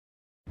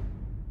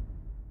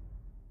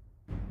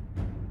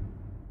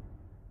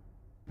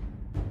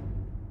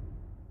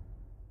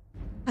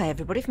Hi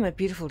everybody from a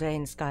beautiful day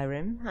in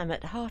Skyrim. I'm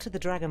at Heart of the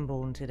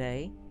Dragonborn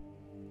today.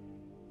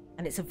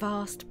 And it's a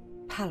vast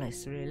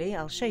palace really.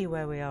 I'll show you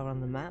where we are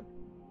on the map.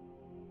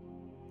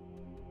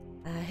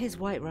 Here's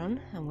Whiterun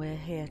and we're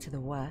here to the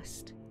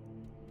west.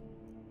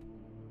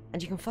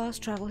 And you can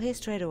fast travel here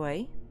straight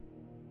away.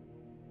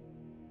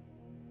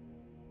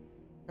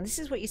 And this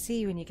is what you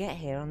see when you get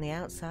here on the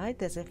outside.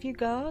 There's a few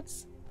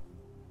guards.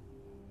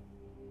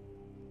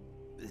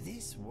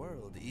 This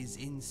world is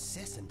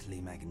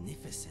incessantly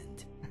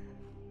magnificent.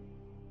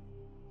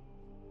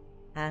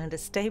 And a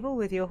stable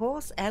with your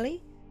horse,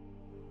 Ellie.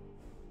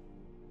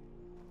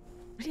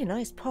 Really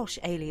nice posh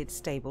Ayleid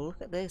stable.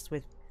 Look at this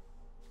with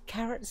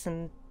carrots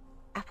and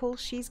apples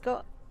she's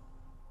got.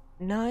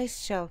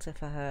 Nice shelter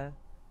for her.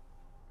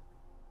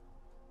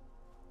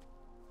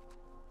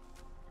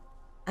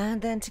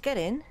 And then to get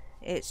in,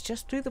 it's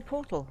just through the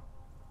portal.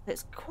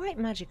 It's quite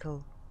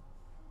magical.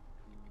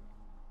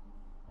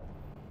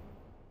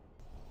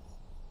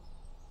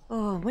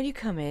 Oh, when you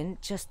come in,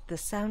 just the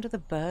sound of the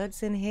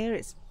birds in here,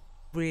 it's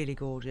really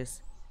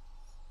gorgeous.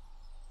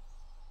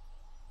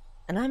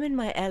 And I'm in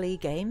my LE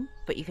game,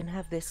 but you can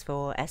have this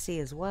for SE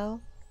as well.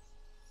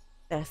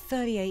 There are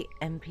 38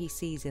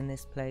 NPCs in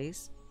this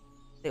place.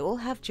 They all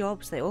have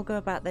jobs, they all go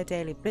about their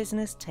daily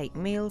business, take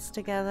meals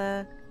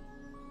together.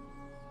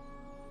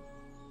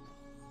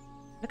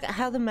 Look at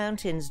how the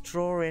mountains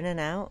draw in and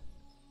out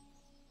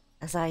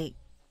as I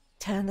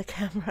turn the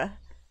camera.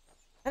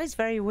 That is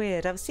very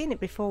weird. I've seen it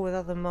before with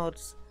other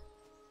mods.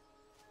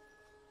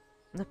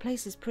 And the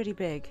place is pretty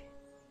big.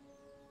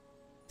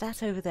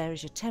 That over there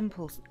is your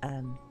temple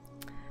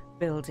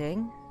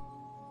building.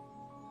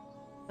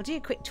 I'll do a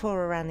quick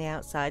tour around the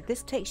outside.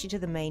 This takes you to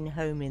the main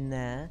home in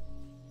there.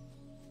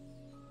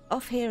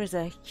 Off here is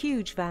a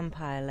huge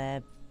vampire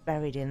lair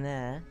buried in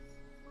there.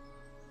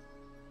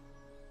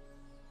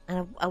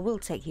 And I will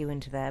take you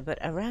into there, but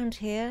around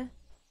here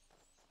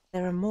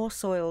there are more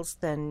soils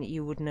than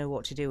you would know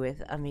what to do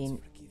with. I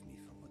mean, Forgive me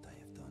for what I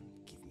have done.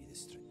 Give me the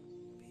strength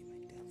to pay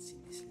my debts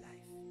in this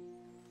life.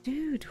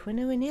 dude, we're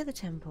nowhere near the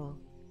temple.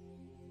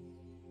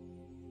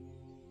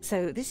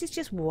 So this is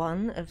just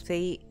one of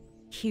the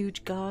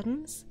huge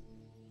gardens.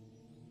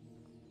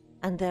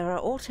 And there are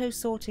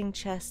auto-sorting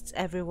chests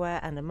everywhere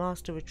and a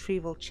master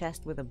retrieval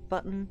chest with a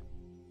button.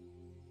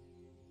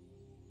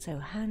 So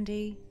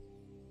handy.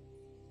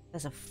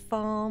 There's a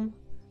farm,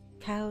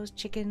 cows,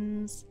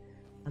 chickens,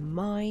 a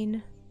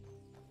mine.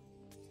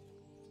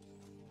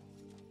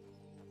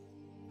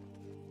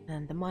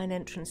 And the mine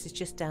entrance is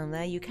just down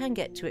there. You can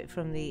get to it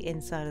from the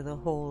inside of the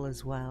hall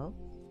as well.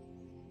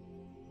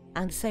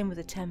 And the same with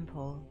the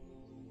temple.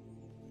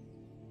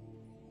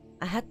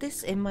 I had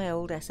this in my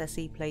old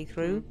SSE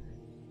playthrough.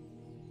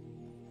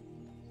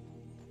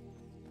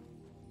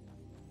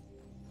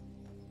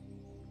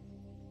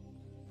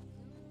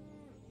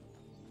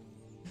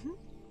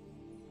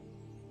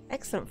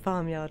 Excellent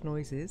farmyard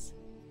noises.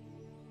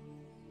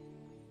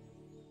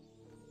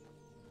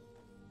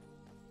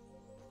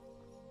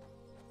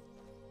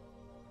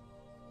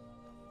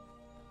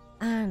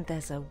 And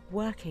there's a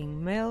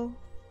working mill.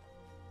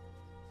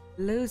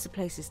 Loads of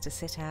places to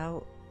sit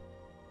out.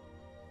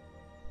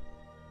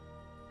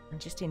 And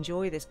just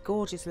enjoy this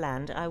gorgeous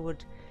land.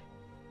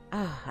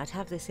 I'd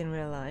have this in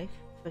real life,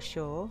 for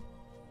sure.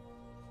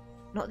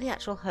 Not the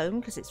actual home,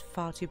 because it's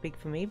far too big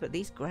for me, but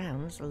these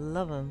grounds,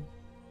 love them.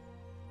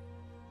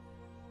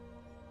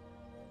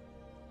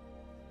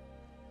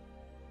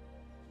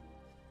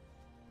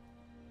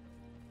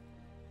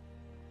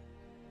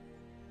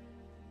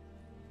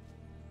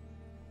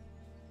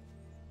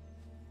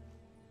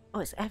 Oh,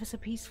 it's ever so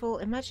peaceful.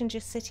 Imagine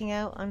just sitting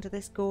out under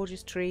this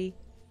gorgeous tree.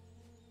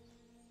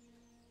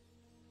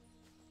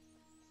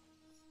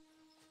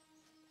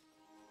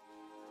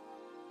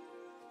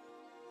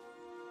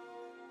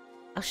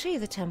 I'll show you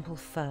the temple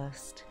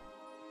first.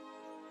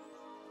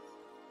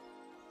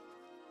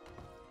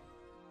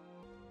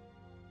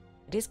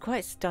 It is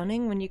quite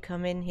stunning when you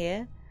come in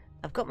here.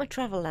 I've got my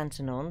travel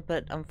lantern on,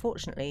 but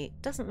unfortunately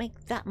it doesn't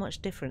make that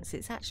much difference.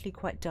 It's actually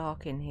quite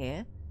dark in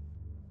here.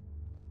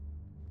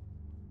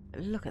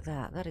 Look at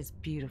that, that is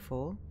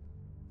beautiful.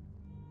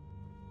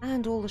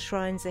 And all the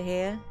shrines are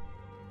here.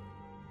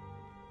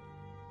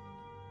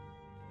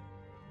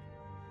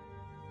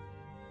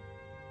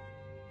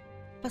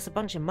 Plus a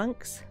bunch of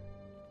monks.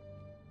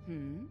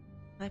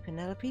 Hi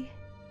Penelope.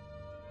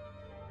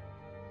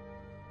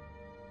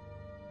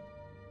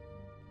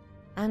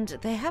 And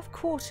they have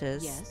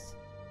quarters. Yes.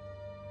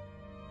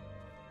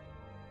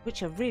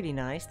 Which are really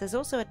nice. There's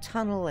also a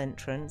tunnel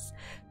entrance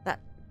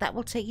that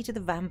will take you to the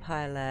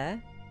vampire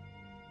lair.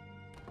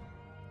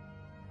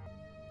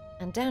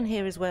 And down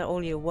here is where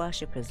all your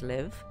worshippers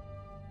live.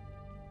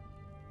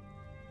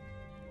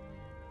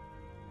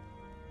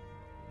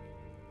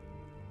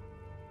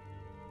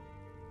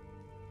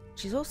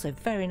 Which is also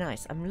very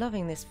nice. I'm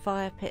loving this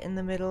fire pit in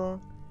the middle.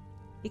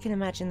 You can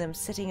imagine them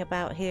sitting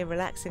about here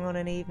relaxing on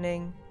an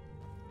evening.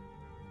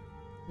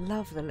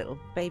 Love the little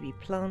baby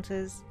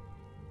planters.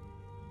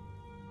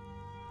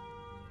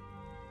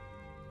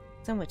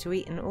 Somewhere to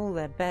eat in all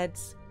their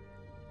beds.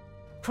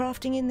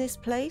 Crafting in this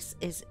place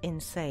is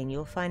insane.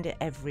 You'll find it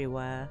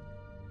everywhere.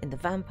 In the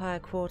vampire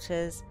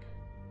quarters,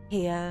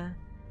 here,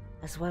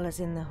 as well as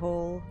in the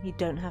hall. You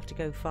don't have to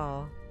go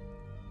far.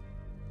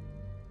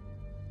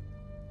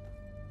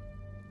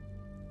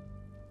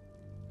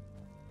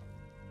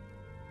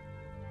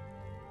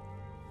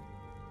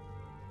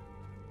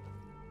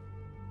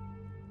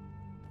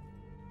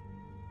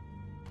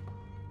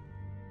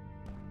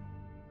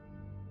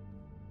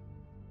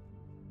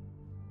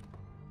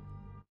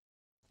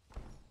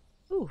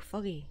 Ooh,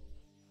 foggy.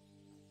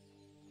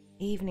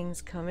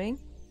 Evening's coming.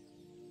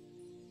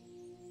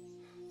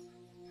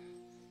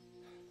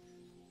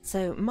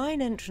 So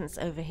mine entrance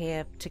over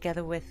here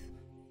together with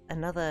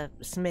another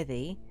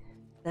smithy.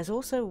 There's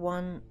also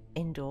one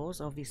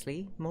indoors,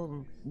 obviously. More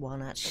than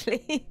one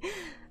actually.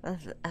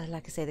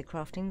 Like I say, the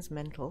crafting's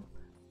mental.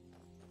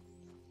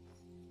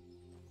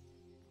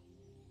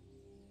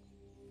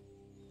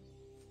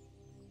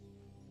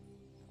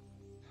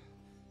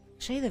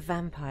 Show you the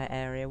vampire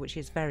area, which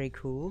is very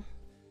cool.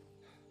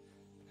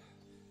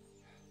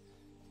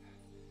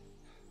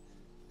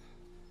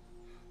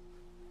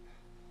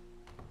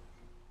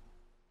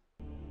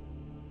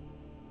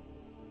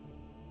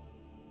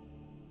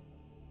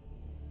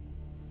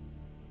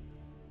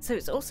 So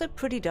it's also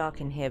pretty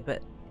dark in here,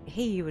 but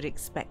here you would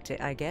expect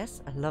it, I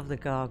guess. I love the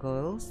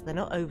gargoyles. They're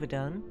not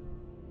overdone.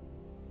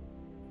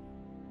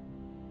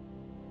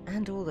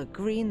 And all the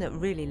green that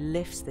really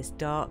lifts this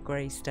dark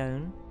grey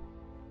stone.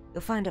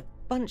 You'll find a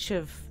bunch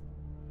of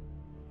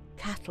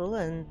cattle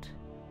and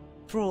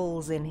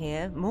thralls in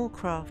here. More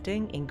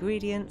crafting,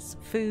 ingredients,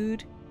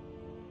 food.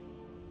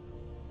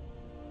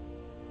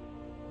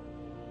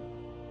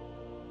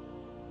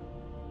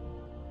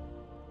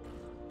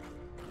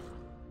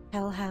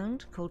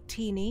 Hellhound called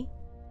Teeny.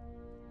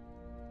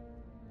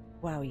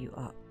 Wow, you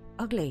are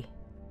ugly.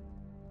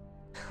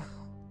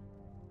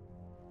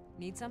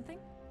 Need something?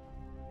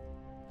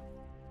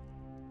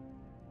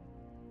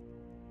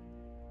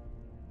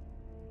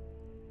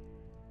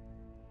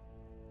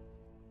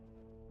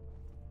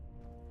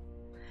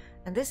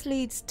 And this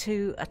leads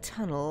to a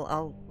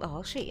tunnel.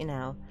 I'll show you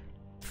now,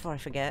 before I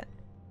forget.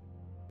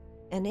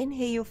 And in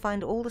here you'll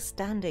find all the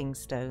standing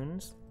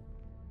stones,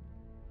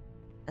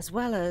 as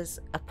well as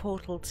a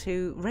portal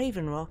to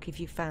Raven Rock if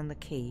you found the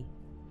key.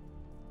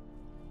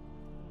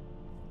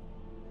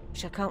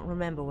 Which I can't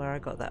remember where I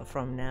got that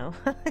from now.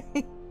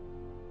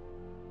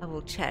 I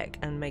will check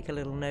and make a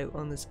little note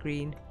on the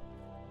screen.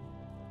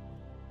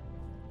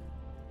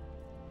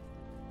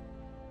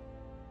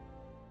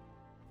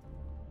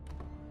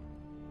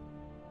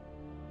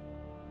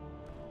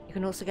 You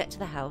can also get to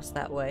the house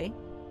that way.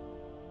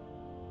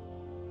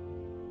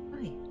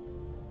 Hi.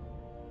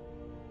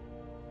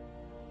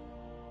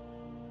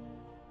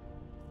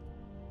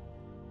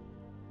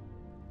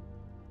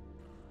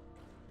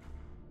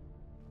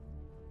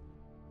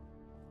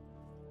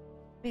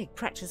 Big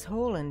practice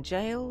hall and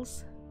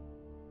jails.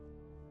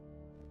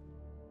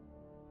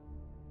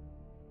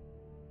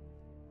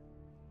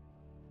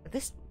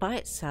 This by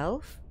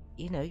itself,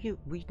 you know,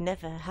 we'd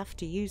never have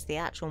to use the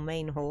actual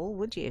main hall,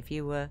 would you, if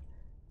you were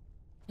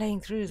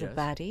playing through as a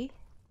baddie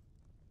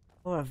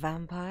or a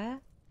vampire?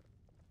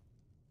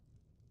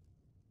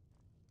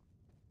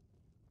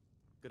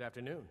 Good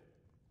afternoon.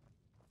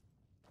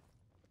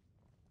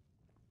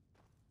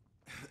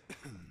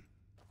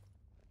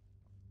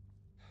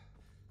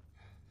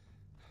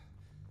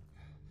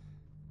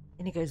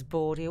 And he goes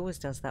bored. He always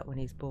does that when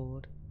he's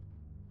bored.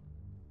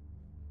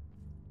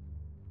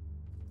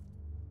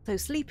 So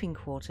sleeping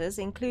quarters,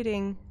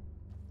 including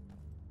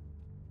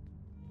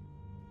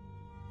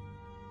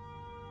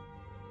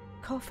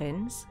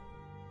coffins.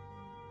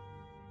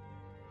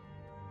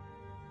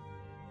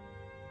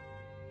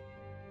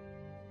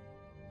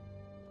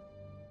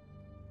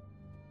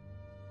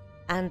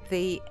 And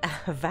the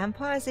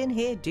vampires in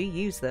here do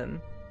use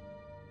them.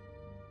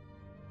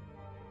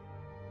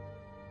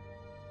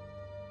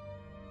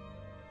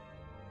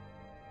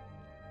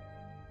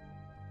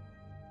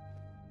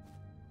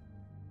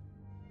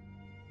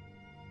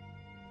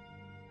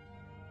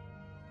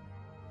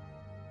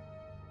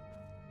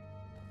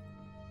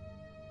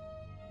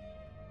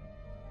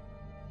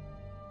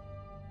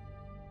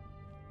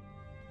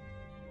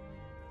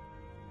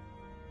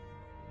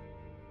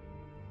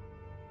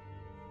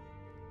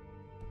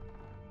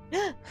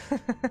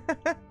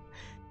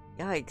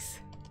 Yikes.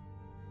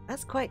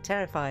 That's quite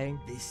terrifying.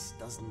 This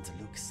doesn't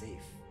look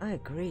safe. I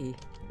agree.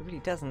 It really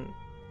doesn't.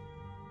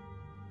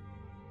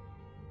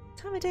 What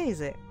time of day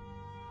is it?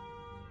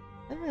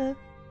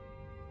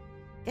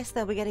 Guess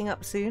they'll be getting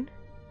up soon.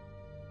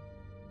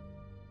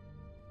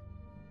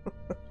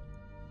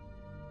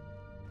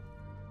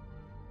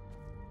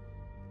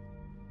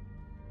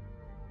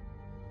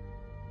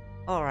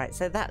 Alright,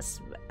 so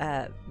that's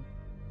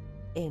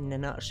in a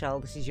nutshell,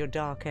 this is your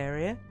dark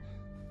area.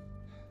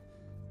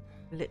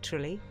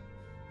 Literally.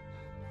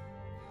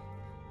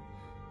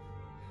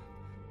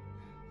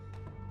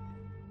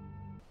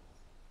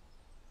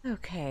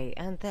 Okay,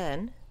 and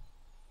then...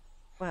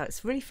 Wow,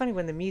 it's really funny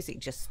when the music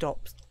just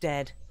stops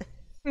dead.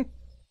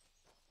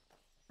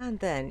 And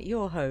then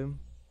you're home.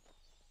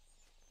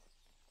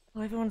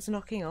 Oh, everyone's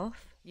knocking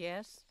off.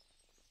 Yes?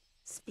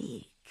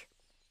 Speak.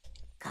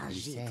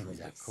 These Khajiit will sands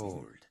are listen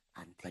cold,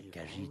 until but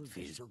Khajiit all the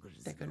feels.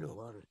 sugars Take a in the look.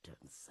 world turn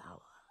sour.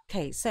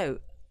 Okay, so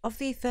of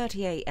the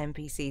 38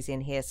 NPCs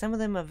in here, some of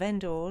them are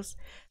vendors,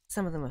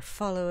 some of them are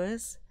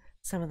followers,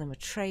 some of them are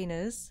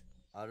trainers.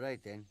 All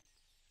right then.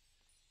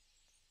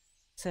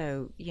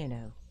 So, you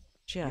know,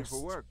 Here just...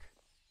 for work.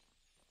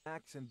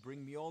 Axe and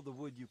bring me all the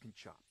wood you can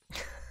chop.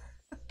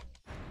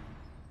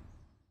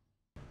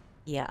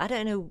 Yeah, I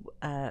don't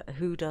know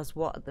who does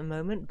what at the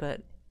moment,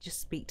 but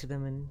just speak to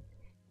them and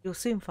you'll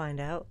soon find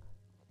out.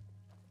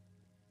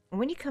 And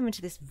when you come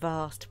into this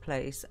vast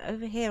place,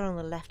 over here on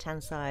the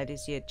left-hand side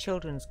is your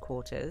children's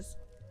quarters.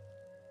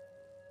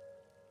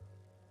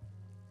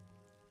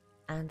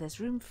 And there's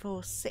room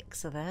for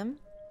 6 of them.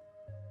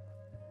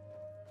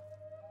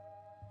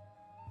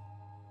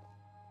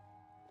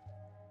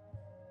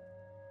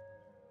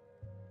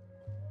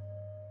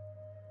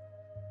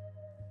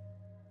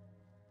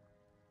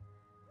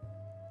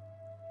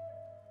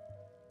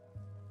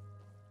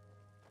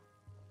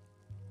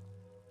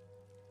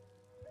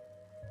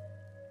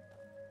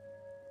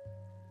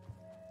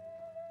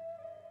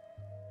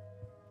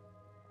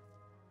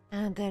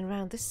 And then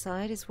round this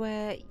side is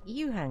where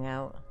you hang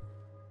out.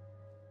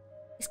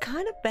 It's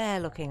kind of bare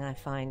looking, I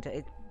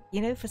find.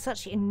 You know, for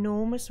such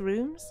enormous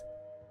rooms.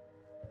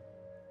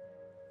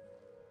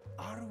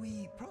 Are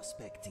we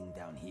prospecting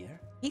down here?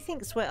 He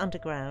thinks we're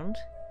underground.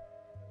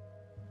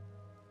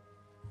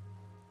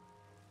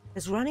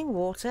 There's running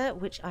water,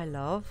 which I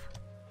love.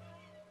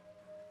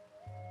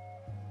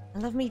 I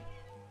love me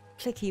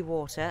clicky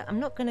water. I'm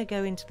not going to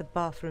go into the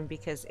bathroom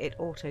because it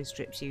auto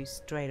strips you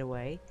straight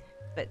away.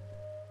 But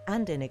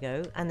and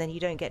Inigo, and then you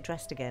don't get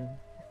dressed again.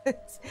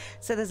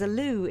 So there's a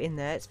loo in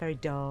there. It's very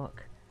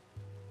dark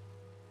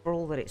for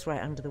all that it's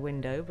right under the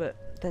window,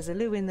 but there's a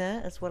loo in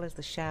there as well as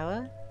the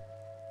shower.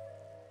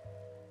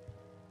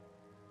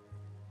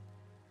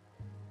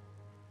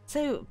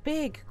 So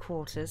big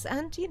quarters,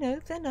 and you know,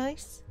 they're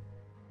nice.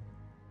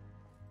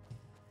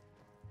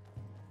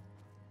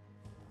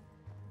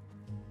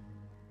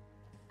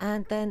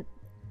 And then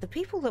the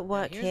people that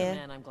work Here's here a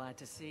man I'm glad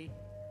to see.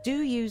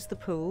 do use the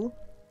pool,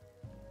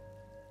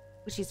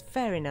 which is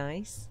very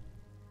nice.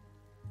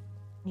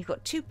 You've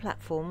got 2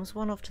 platforms,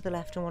 one off to the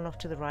left and one off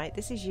to the right.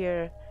 This is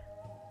your...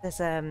 There's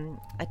a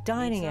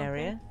dining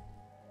area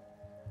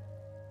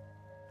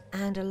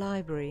and a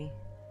library.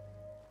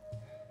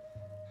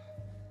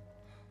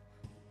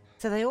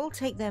 So they all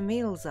take their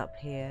meals up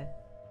here.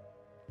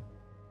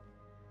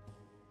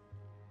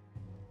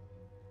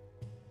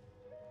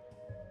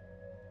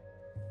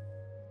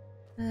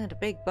 And a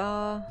big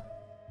bar.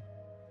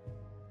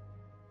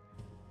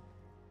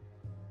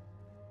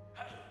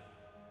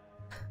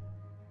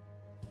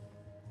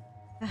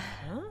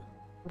 Huh?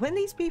 When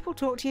these people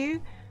talk to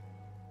you,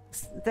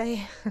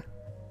 they...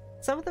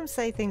 some of them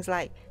say things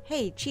like,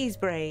 hey, cheese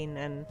brain,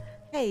 and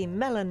hey,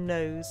 melon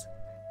nose.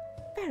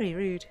 Very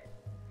rude.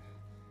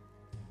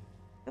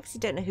 Obviously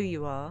don't know who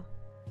you are.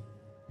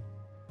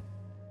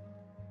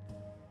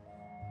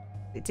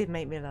 It did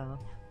make me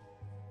laugh.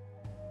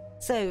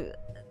 So,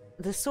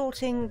 the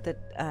sorting,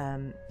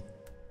 the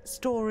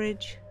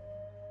storage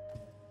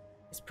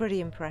is pretty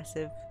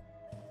impressive.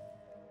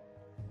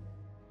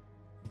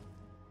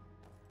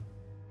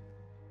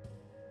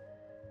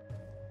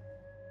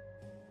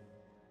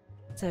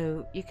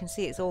 So you can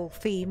see it's all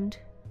themed.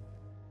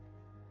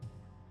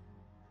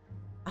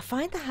 I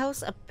find the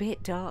house a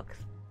bit dark,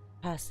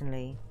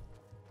 personally.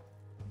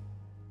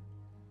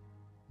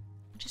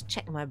 Just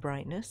check my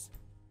brightness.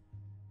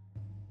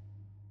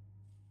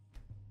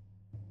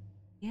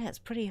 Yeah, it's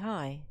pretty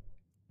high.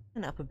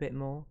 And up a bit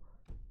more.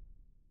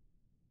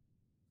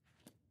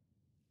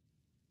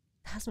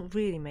 It hasn't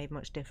really made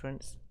much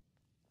difference.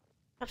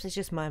 Perhaps it's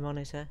just my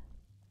monitor.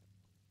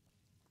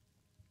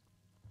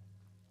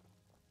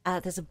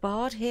 There's a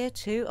bard here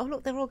too. Oh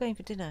look, they're all going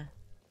for dinner.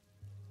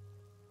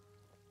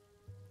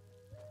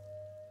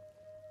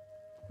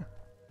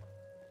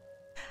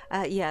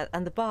 Yeah,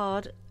 and the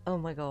bard, oh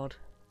my god,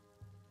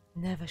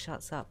 never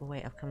shuts up. Oh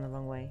wait, I've come the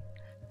wrong way.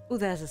 Oh,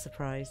 there's a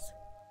surprise.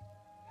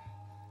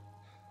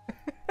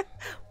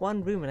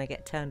 One room and I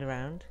get turned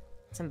around.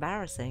 It's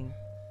embarrassing.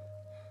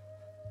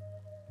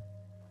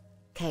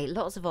 Okay,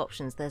 lots of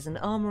options. There's an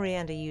armory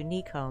and a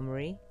unique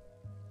armory.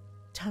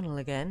 Tunnel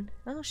again.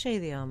 I'll show you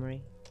the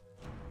armory.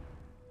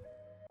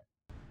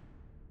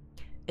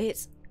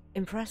 It's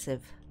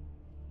impressive.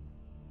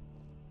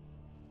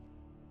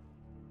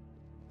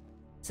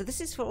 So this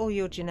is for all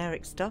your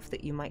generic stuff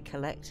that you might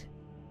collect.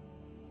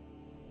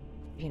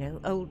 You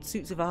know, old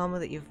suits of armor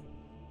that you've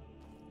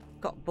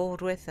got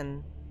bored with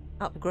and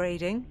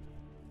upgrading.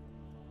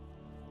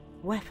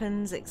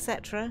 Weapons,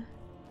 etc.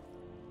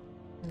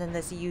 And then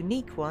there's a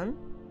unique one.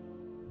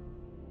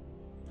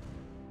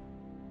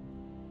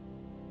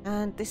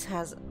 And this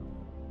has...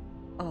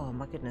 oh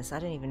my goodness, I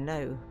don't even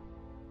know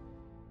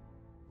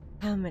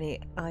how many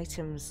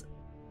items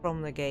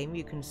from the game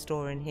you can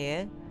store in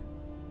here.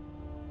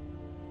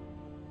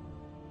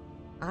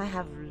 I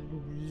have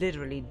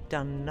literally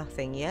done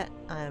nothing yet.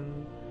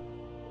 I'm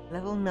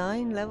level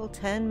 9, level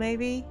 10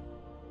 maybe.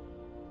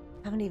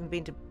 Haven't even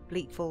been to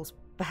Bleak Falls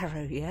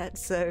Barrow yet,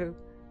 so...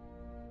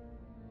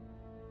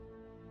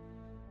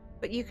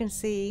 But you can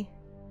see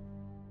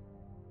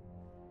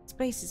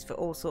spaces for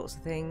all sorts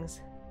of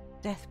things.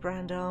 Death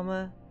brand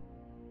armor,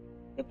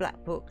 your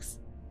black books,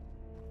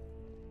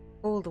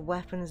 all the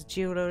weapons,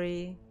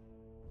 jewellery,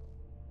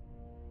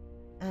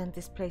 and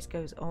this place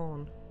goes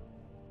on.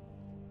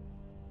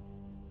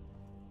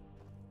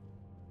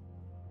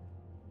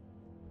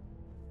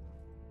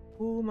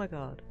 Oh my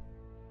god.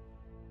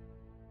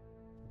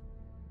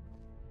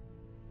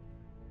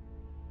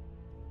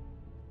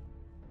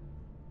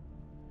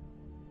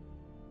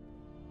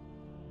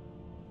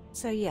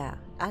 So yeah,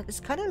 it's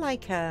kind of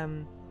like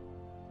a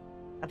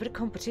bit of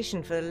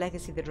competition for the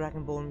Legacy of the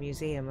Dragonborn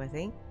Museum, I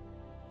think.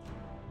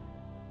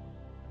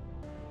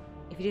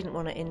 If you didn't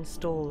want to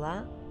install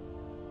that.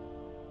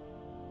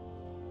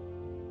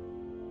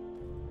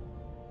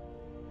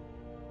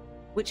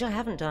 Which I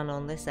haven't done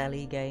on this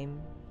LE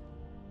game.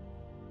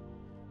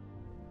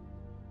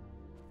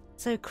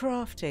 So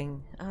crafting,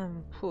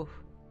 phew.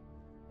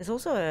 There's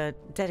also a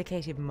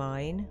dedicated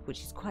mine,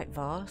 which is quite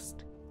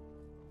vast.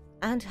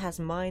 And has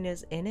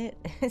miners in it.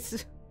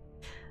 It's,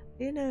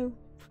 you know,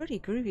 pretty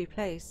groovy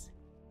place.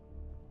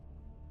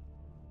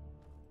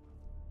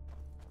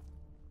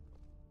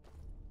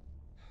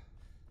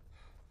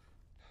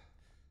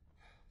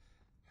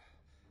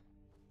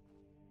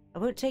 I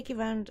won't take you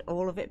around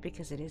all of it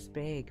because it is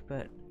big,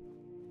 but...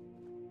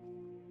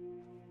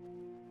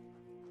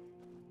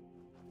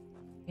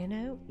 You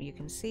know, you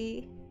can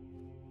see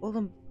all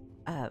the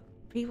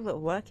people that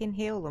work in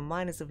here, all the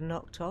miners have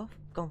knocked off,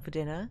 gone for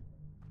dinner.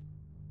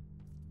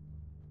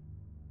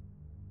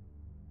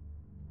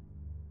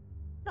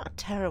 Not a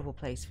terrible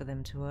place for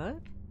them to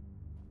work.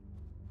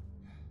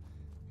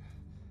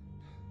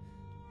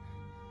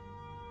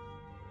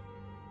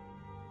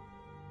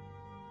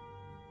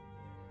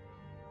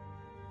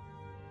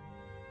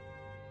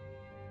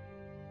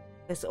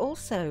 There's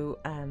also,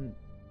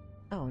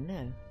 oh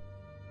no,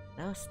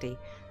 nasty.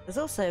 There's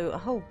also a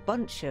whole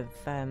bunch of,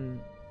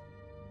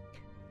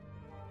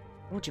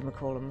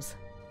 whatchamacallums.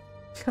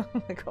 Oh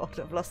my god,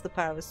 I've lost the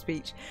power of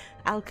speech.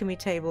 Alchemy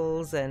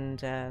tables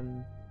and,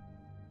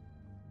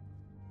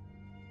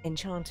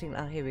 enchanting,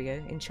 oh here we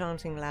go,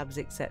 enchanting labs,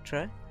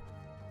 etc.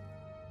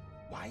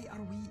 Why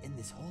are we in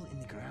this hole in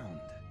the ground?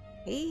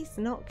 He's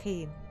not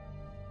keen.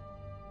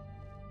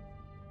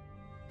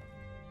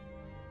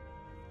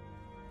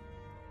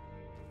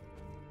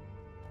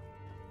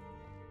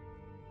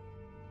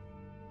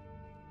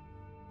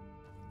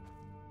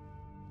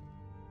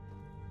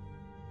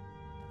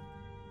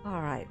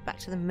 Alright, back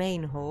to the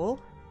main hall.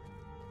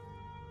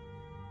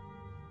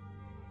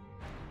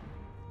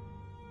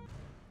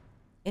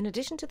 In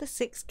addition to the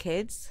 6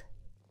 kids,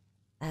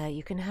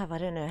 you can have I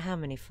don't know how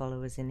many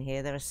followers in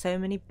here. There are so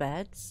many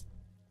beds.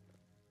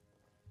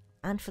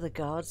 And for the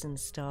guards and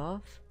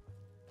staff.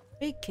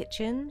 Big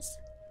kitchens.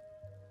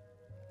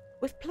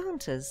 With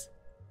planters.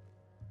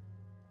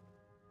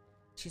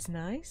 Which is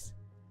nice.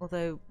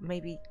 Although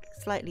maybe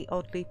slightly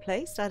oddly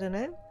placed, I don't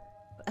know.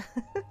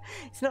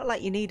 It's not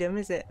like you need them,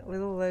 is it?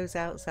 With all those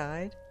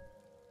outside.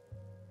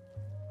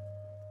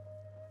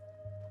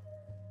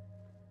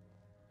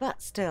 But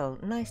still,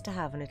 nice to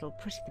have, and it'll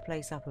pretty the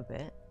place up a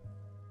bit.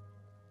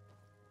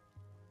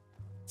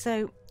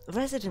 So,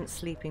 resident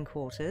sleeping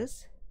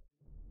quarters.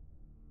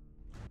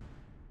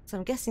 So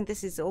I'm guessing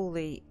this is all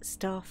the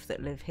staff that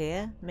live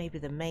here. Maybe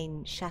the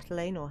main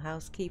chatelaine or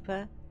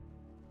housekeeper.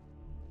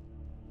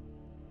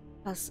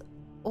 Plus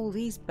all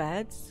these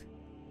beds.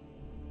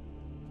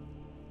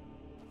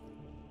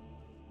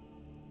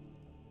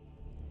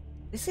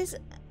 This is...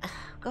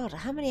 God,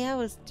 how many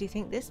hours do you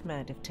think this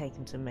might have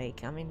taken to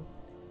make? I mean...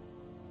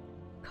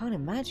 Can't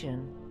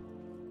imagine.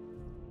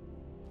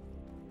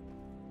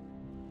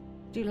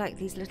 Do you like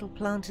these little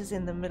planters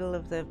in the middle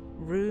of the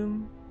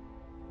room?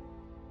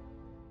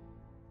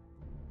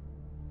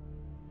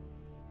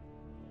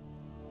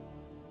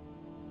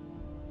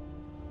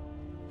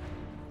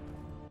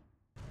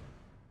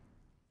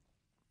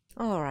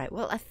 Alright,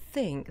 well I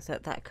think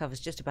that that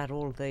covers just about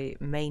all the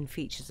main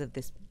features of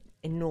this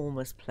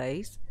enormous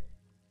place.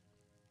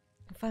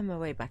 I'll find my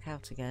way back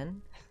out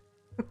again,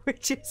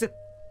 which is a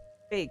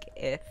big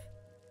if.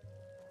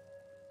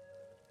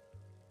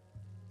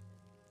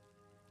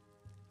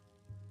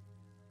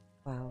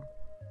 Wow.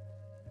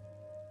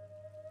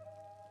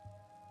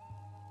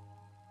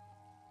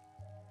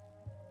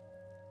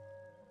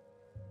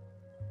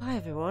 Hi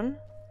everyone.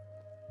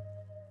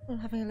 We're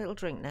having a little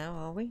drink now,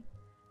 are we?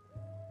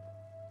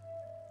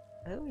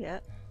 Oh yeah.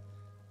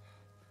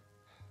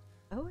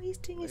 Oh, he's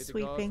doing his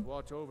sweeping.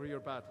 Watch over your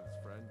battles,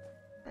 friend.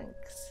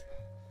 Thanks.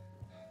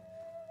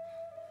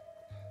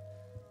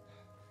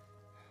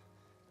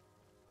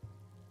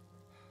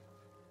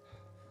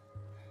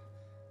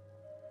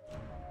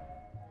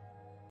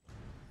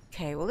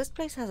 Okay, well this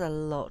place has a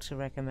lot to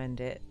recommend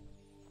it.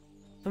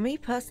 For me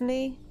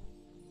personally,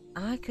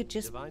 I could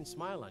just Divine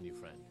smile on you,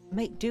 friend.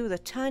 make do with a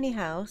tiny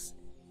house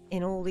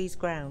in all these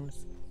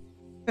grounds.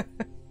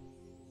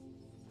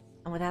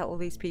 And without all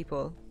these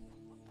people.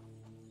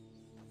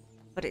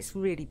 But it's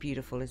really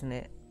beautiful, isn't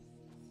it?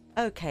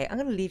 Okay, I'm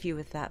going to leave you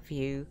with that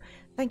view.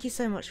 Thank you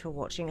so much for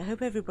watching. I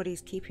hope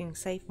everybody's keeping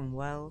safe and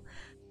well.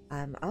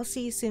 I'll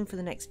see you soon for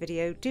the next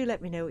video. Do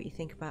let me know what you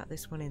think about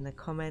this one in the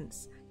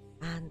comments.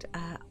 And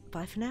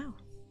bye for now.